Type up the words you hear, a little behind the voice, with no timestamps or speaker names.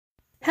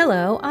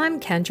Hello, I'm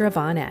Kendra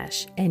Von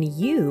Esch, and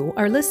you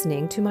are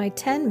listening to my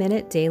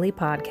 10-minute daily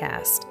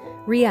podcast,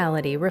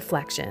 Reality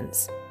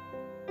Reflections.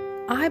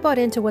 I bought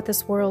into what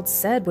this world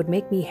said would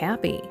make me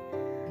happy.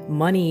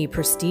 Money,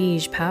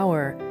 prestige,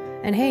 power.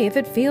 And hey, if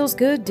it feels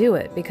good, do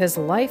it, because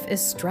life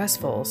is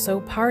stressful, so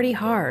party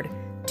hard.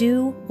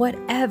 Do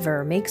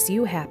whatever makes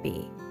you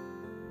happy.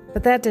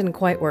 But that didn't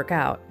quite work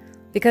out,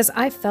 because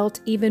I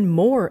felt even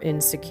more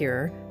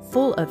insecure,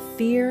 full of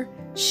fear,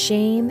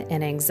 shame,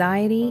 and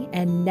anxiety,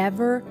 and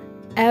never,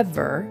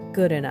 ever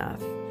good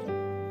enough.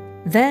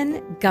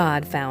 Then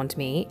God found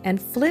me and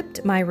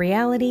flipped my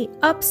reality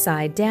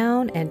upside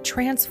down and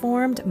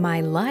transformed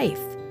my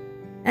life.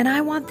 And I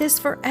want this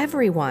for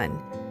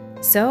everyone.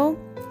 So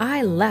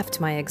I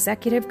left my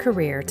executive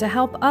career to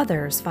help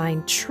others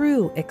find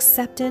true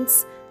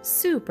acceptance,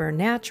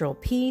 supernatural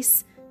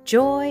peace,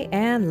 joy,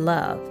 and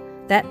love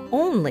that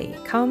only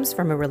comes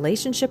from a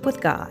relationship with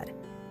God.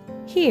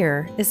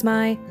 Here is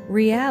my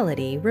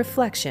reality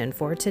reflection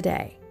for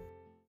today.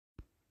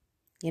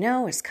 You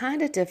know, it's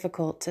kind of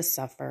difficult to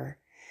suffer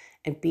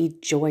and be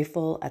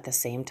joyful at the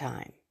same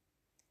time,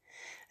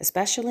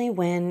 especially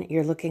when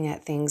you're looking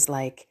at things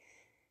like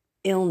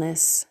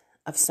illness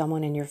of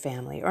someone in your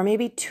family, or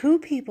maybe two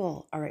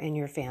people are in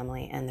your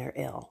family and they're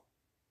ill.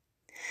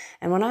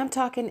 And when I'm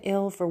talking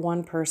ill for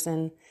one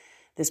person,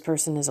 this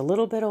person is a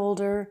little bit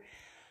older,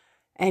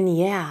 and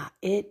yeah,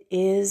 it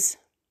is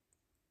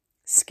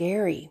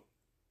scary.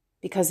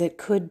 Because it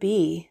could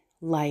be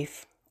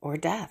life or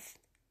death.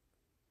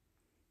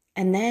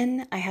 And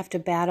then I have to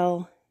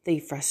battle the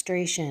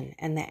frustration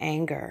and the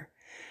anger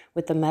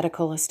with the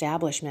medical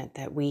establishment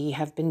that we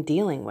have been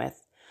dealing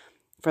with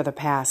for the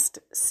past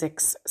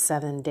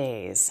 6-7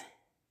 days.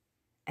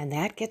 And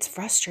that gets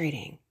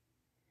frustrating.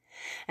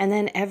 And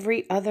then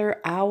every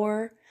other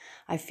hour,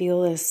 I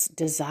feel this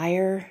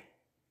desire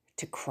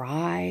to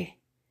cry.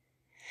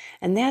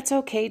 And that's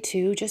okay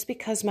too. Just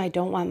because I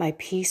don't want my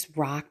peace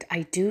rocked,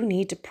 I do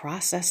need to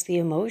process the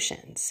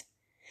emotions.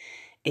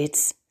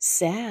 It's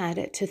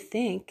sad to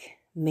think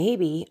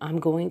maybe I'm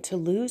going to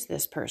lose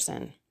this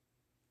person.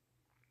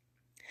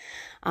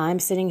 I'm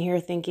sitting here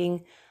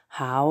thinking,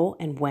 how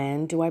and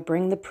when do I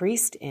bring the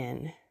priest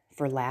in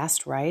for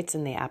last rites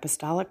and the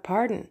apostolic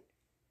pardon?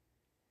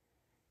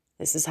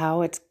 This is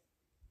how it's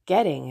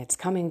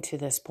coming to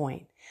this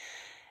point.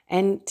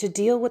 And to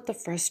deal with the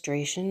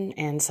frustration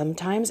and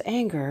sometimes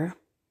anger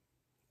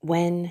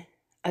when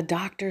a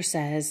doctor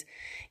says,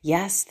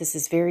 yes, this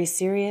is very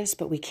serious,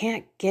 but we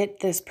can't get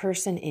this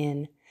person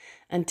in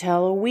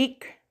until a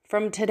week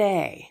from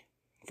today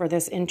for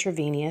this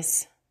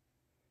intravenous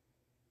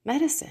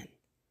medicine.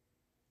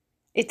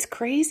 It's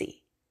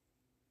crazy.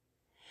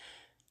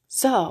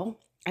 So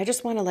I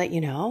just want to let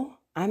you know,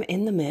 I'm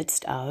in the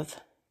midst of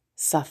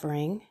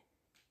suffering,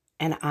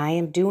 and I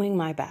am doing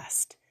my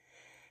best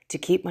to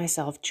keep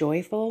myself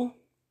joyful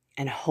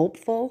and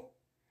hopeful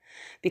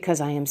because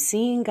I am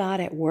seeing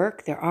God at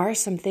work. There are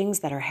some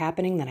things that are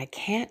happening that I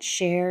can't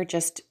share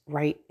just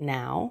right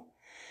now,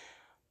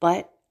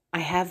 but I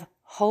have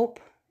hope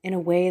in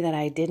a way that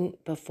I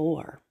didn't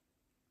before.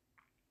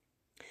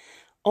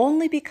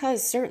 Only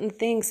because certain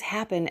things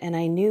happen and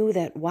I knew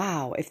that,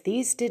 wow, if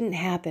these didn't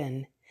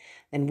happen,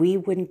 then we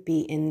wouldn't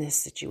be in this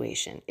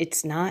situation.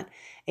 It's not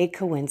a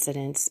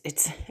coincidence.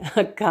 It's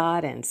a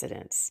God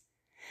incidence.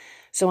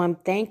 So I'm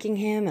thanking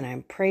Him and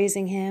I'm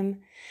praising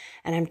Him,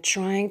 and I'm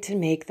trying to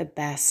make the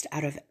best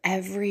out of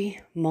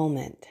every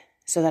moment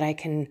so that I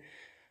can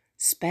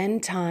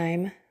spend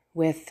time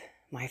with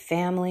my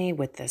family,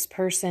 with this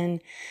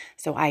person,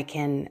 so I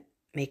can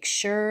make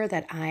sure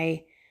that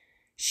I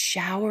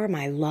shower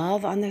my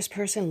love on this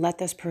person, let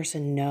this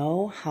person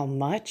know how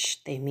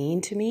much they mean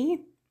to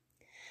me.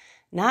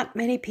 Not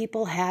many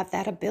people have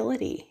that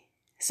ability.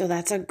 So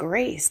that's a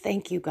grace.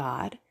 Thank you,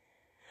 God,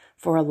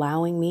 for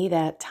allowing me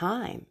that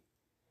time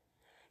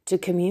to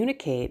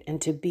communicate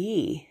and to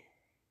be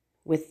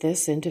with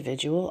this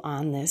individual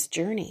on this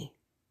journey.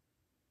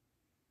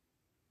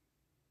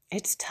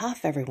 It's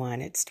tough,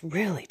 everyone. It's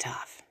really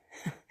tough.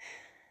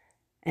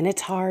 And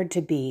it's hard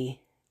to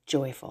be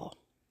joyful.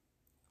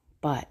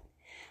 But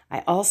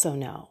I also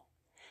know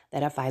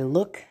that if I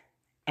look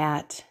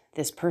at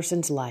this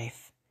person's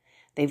life,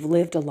 they've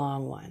lived a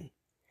long one.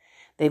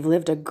 They've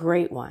lived a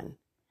great one.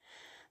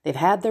 They've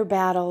had their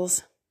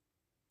battles,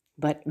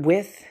 but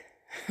with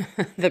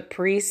the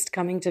priest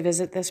coming to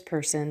visit this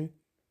person,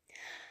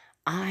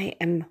 I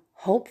am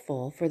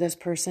hopeful for this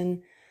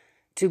person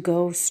to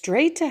go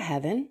straight to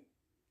heaven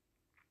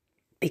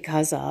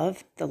because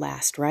of the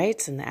last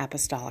rites and the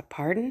apostolic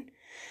pardon,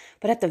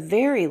 but at the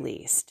very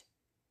least,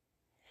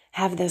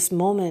 have this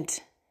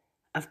moment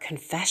of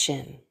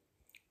confession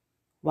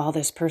while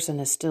this person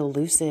is still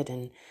lucid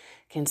and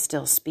can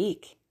still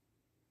speak,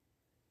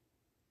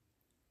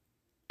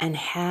 and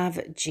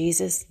have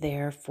Jesus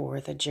there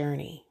for the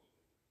journey.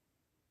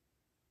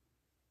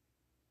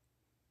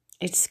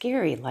 It's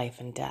scary, life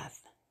and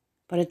death,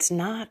 but it's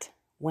not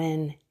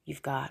when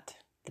you've got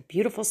the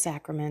beautiful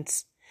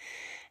sacraments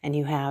and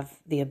you have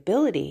the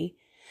ability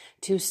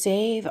to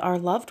save our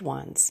loved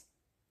ones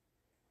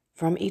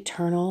from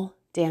eternal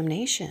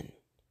damnation.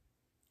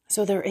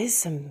 So there is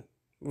some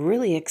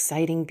really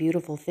exciting,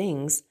 beautiful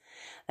things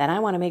that I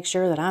want to make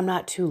sure that I'm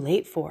not too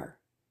late for.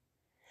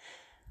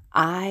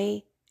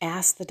 I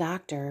asked the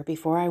doctor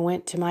before I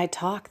went to my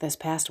talk this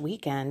past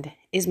weekend,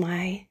 is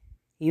my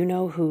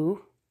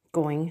you-know-who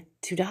going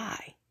to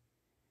die?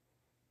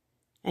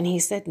 And he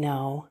said,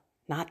 no,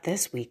 not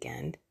this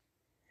weekend.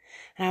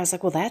 And I was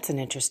like, well, that's an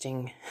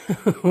interesting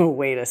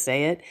way to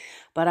say it.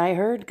 But I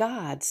heard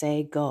God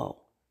say, go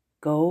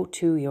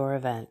to your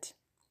event.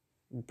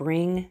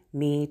 Bring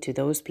me to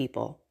those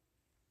people.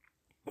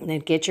 And then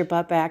get your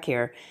butt back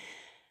here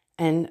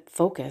and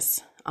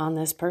focus on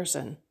this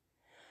person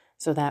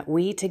so that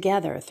we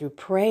together through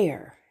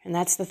prayer, and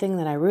that's the thing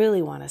that I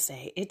really want to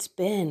say, it's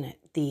been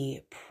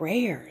the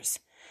prayers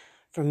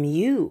from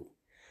you,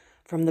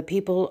 from the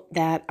people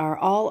that are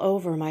all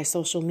over my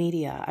social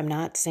media. I'm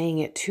not saying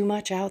it too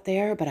much out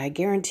there, but I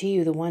guarantee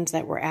you the ones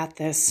that were at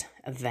this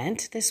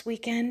event this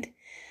weekend,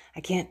 I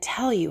can't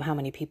tell you how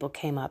many people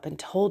came up and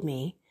told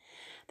me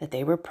that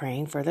they were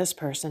praying for this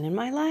person in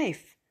my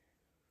life.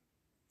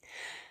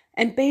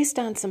 And based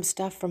on some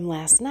stuff from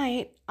last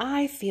night,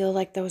 I feel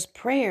like those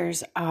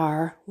prayers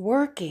are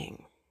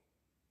working.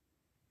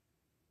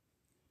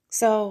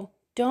 So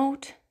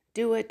don't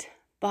do it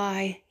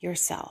by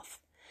yourself.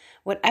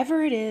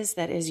 Whatever it is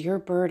that is your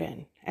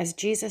burden, as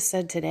Jesus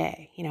said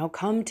today,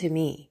 come to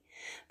me.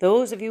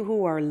 Those of you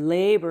who are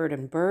labored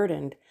and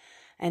burdened,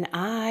 and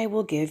I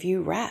will give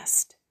you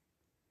rest.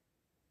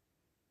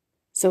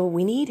 So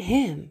we need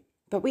him.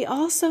 But we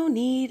also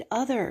need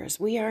others.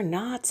 We are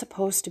not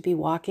supposed to be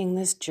walking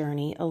this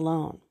journey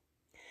alone.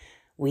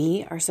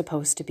 We are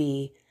supposed to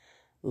be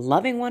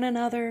loving one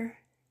another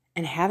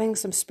and having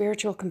some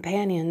spiritual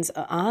companions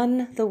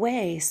on the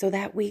way so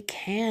that we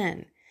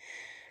can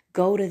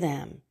go to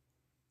them,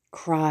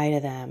 cry to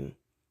them,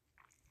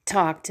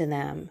 talk to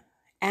them,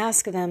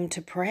 ask them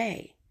to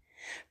pray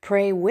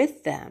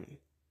with them.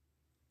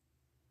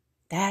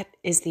 That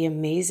is the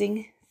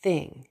amazing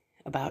thing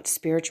about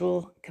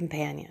spiritual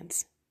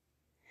companions.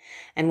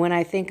 And when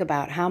I think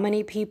about how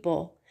many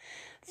people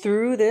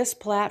through this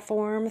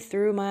platform,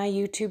 through my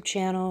YouTube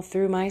channel,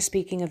 through my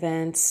speaking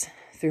events,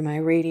 through my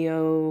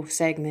radio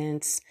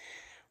segments,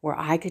 where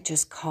I could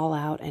just call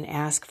out and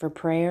ask for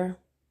prayer,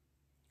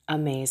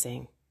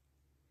 amazing.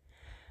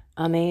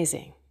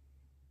 Amazing.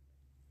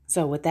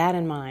 So with that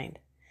in mind,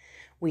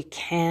 we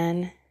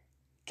can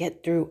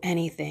get through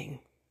anything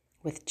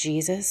with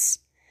Jesus,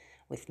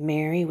 with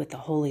Mary, with the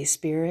Holy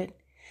Spirit.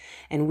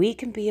 And we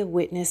can be a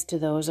witness to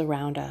those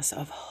around us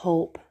of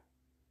hope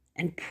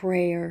and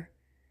prayer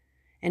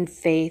and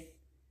faith.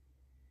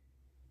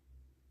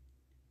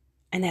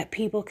 And that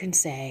people can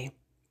say,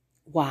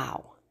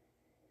 wow,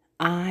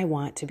 I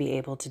want to be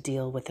able to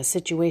deal with a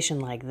situation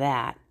like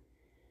that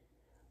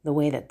the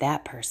way that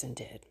that person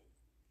did.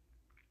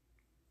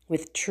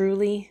 With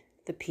truly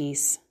the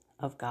peace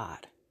of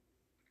God.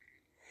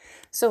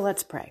 So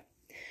let's pray.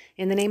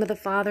 In the name of the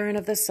Father, and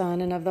of the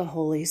Son, and of the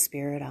Holy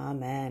Spirit,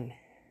 amen.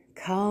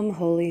 Come,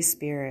 Holy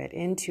Spirit,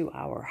 into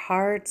our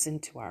hearts,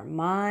 into our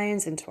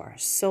minds, into our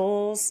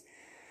souls,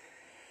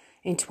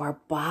 into our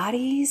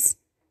bodies.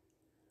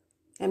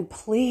 And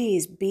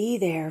please be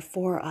there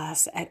for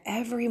us at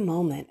every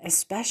moment,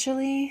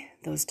 especially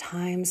those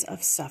times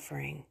of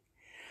suffering,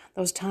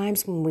 those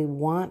times when we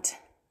want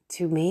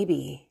to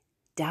maybe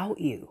doubt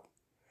you,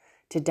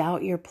 to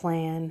doubt your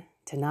plan,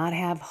 to not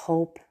have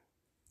hope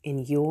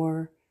in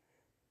your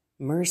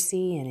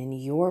mercy and in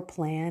your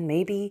plan.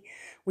 Maybe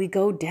we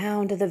go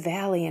down to the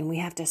valley and we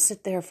have to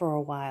sit there for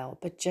a while,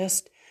 but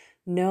just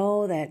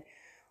know that,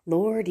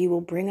 Lord, you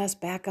will bring us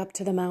back up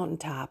to the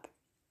mountaintop.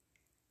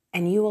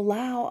 And you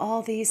allow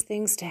all these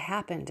things to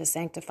happen to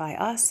sanctify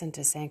us and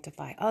to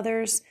sanctify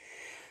others.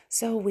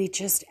 So we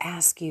just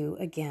ask you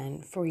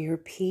again for your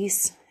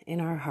peace in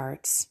our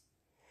hearts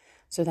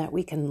so that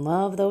we can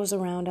love those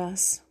around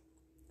us,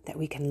 that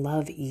we can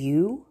love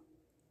you,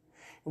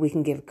 we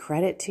can give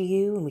credit to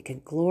you, and we can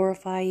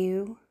glorify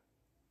you,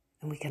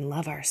 and we can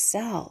love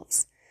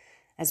ourselves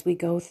as we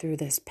go through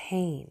this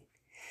pain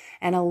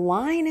and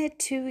align it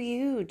to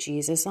you,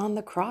 Jesus, on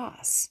the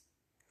cross,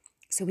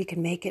 so we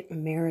can make it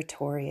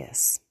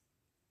meritorious.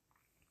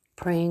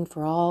 Praying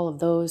for all of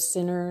those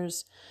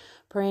sinners,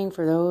 praying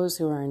for those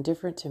who are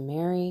indifferent to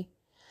Mary,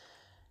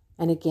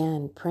 and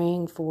again,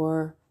 praying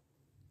for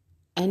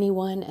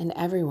anyone and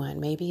everyone.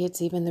 Maybe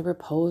it's even the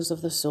repose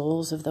of the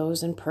souls of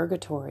those in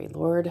purgatory.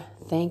 Lord,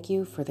 thank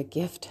you for the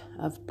gift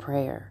of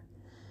prayer.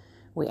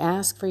 We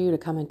ask for you to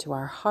come into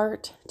our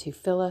heart, to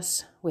fill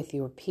us with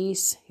your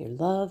peace, your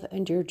love,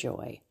 and your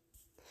joy.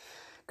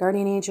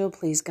 Guardian angel,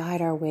 please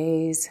guide our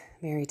ways.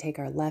 Mary, take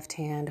our left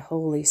hand.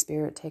 Holy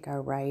Spirit, take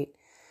our right.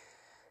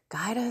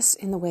 Guide us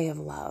in the way of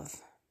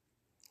love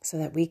so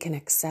that we can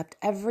accept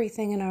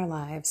everything in our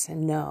lives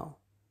and know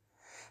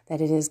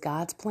that it is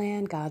God's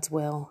plan, God's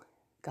will,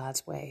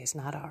 God's ways,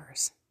 not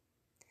ours.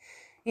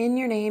 In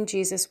your name,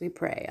 Jesus, we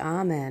pray.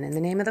 Amen. In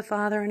the name of the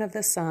Father, and of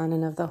the Son,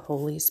 and of the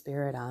Holy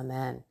Spirit.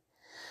 Amen.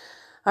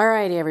 All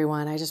righty,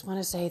 everyone. I just want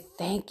to say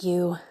thank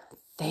you,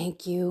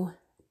 thank you,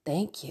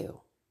 thank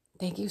you.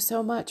 Thank you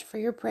so much for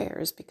your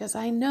prayers, because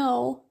I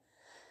know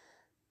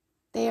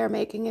they are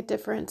making a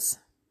difference.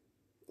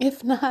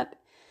 If not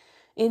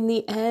in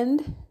the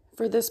end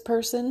for this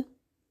person,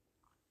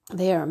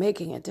 they are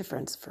making a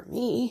difference for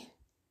me,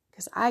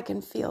 because I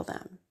can feel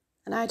them.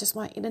 And I just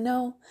want you to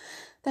know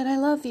that I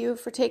love you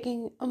for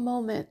taking a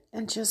moment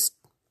and just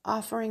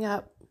offering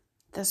up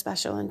the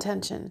special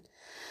intention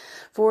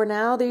for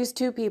now these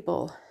two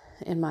people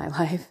in my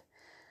life.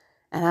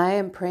 And I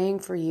am praying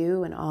for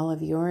you and all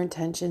of your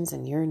intentions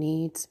and your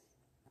needs,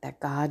 that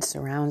God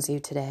surrounds you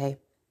today,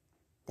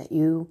 that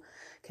you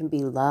can be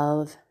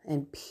love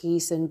and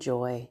peace and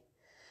joy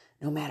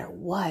no matter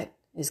what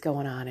is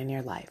going on in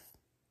your life.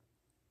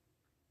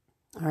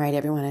 All right,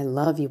 everyone, I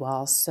love you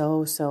all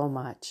so, so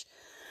much.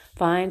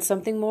 Find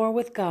something more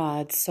with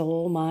God,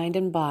 soul, mind,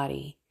 and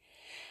body,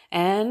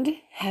 and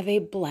have a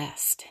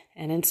blessed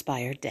and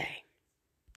inspired day.